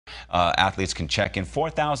Athletes can check in.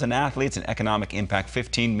 4,000 athletes and economic impact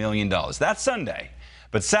 $15 million. That's Sunday.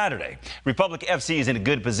 But Saturday, Republic FC is in a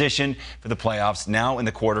good position for the playoffs, now in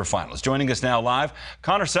the quarterfinals. Joining us now live,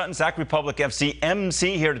 Connor Sutton, Sac Republic FC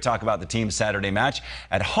MC, here to talk about the team's Saturday match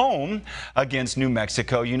at home against New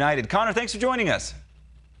Mexico United. Connor, thanks for joining us.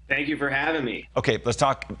 Thank you for having me. Okay, let's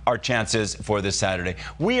talk our chances for this Saturday.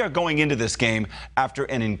 We are going into this game after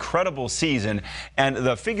an incredible season, and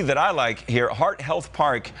the figure that I like here, Heart Health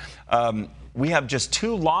Park, we have just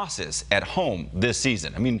 2 losses at home this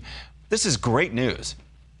season. I mean, this is great news.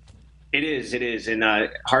 It is. And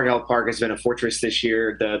Heart Health Park has been a fortress this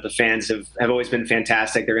year. The fans have always been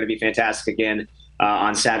fantastic. They're going to be fantastic again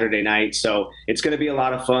on Saturday night. So it's going to be a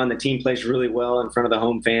lot of fun. The team plays really well in front of the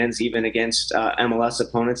home fans, even against MLS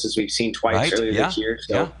opponents, as we've seen twice earlier this year.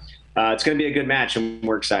 So it's going to be a good match, and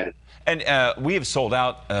we're excited. And we have sold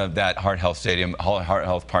out that Heart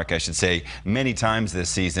Health Park, I should say, many times this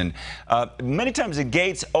season. Many times the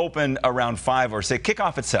gates open around 5 or 6,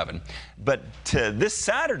 kickoff at 7. But this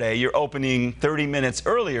Saturday, you're opening 30 minutes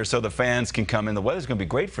earlier so the fans can come in. The weather's going to be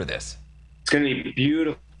great for this. It's going to be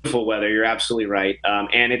beautiful weather. You're absolutely right.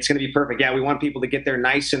 And it's going to be perfect. Yeah, we want people to get there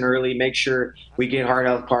nice and early, make sure we get Heart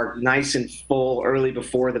Health Park nice and full early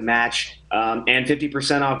before the match, and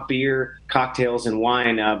 50% off beer, cocktails, and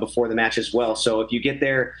wine before the match as well. So if you get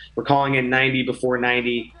there, we're calling it 90 before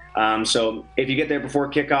 90. So if you get there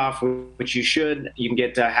before kickoff, which you should, you can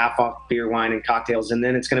get half off beer, wine, and cocktails, and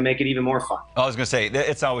then it's going to make it even more fun. I was going to say,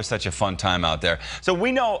 it's always such a fun time out there. So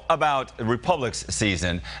we know about Republic's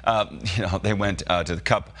season. They went to the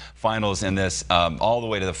Cup finals in this, all the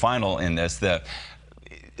way to the final in this.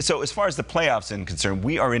 So as far as the playoffs are concerned,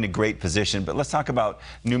 we are in a great position. But let's talk about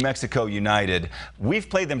New Mexico United. We've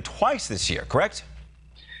played them twice this year, correct?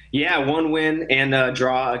 Yeah, 1 win and a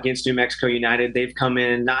draw against New Mexico United. They've come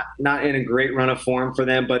in not in a great run of form for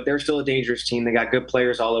them, but they're still a dangerous team. They got good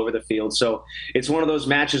players all over the field. So it's one of those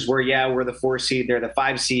matches where, yeah, we're the 4 seed, they're the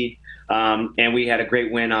 5 seed, and we had a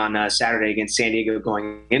great win on Saturday against San Diego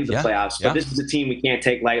going into the playoffs. But this is a team we can't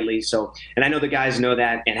take lightly. So, and I know the guys know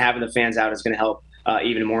that, and having the fans out is going to help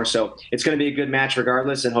even more. So it's going to be a good match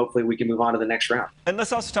regardless, and hopefully we can move on to the next round. And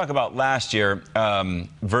let's also talk about last year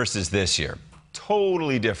versus this year.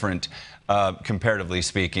 Totally different, comparatively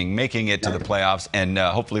speaking, making it to the playoffs, and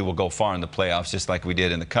hopefully we'll go far in the playoffs just like we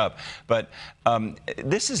did in the Cup. But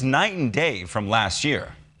this is night and day from last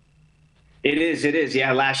year. It is.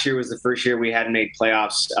 Yeah, last year was the first year we hadn't made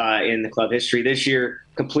playoffs in the club history. This year,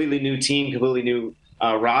 completely new team, completely new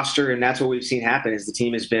roster, and that's what we've seen happen is the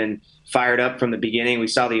team has been fired up from the beginning. We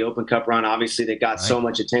saw the Open Cup run, obviously, that got so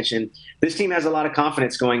much attention. This team has a lot of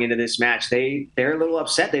confidence going into this match. They're a little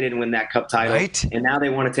upset they didn't win that Cup title, and now they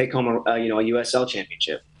want to take home a USL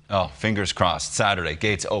championship. Oh, fingers crossed. Saturday,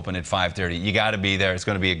 gates open at 5:30. You got to be there. It's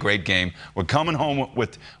going to be a great game. We're coming home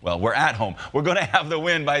with, well, we're at home. We're going to have the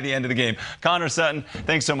win by the end of the game. Connor Sutton,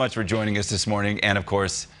 thanks so much for joining us this morning. And, of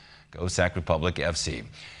course, go Sac Republic FC.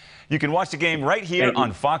 You can watch the game right here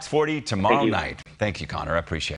on Fox 40 tomorrow night. Thank you, Connor. I appreciate it.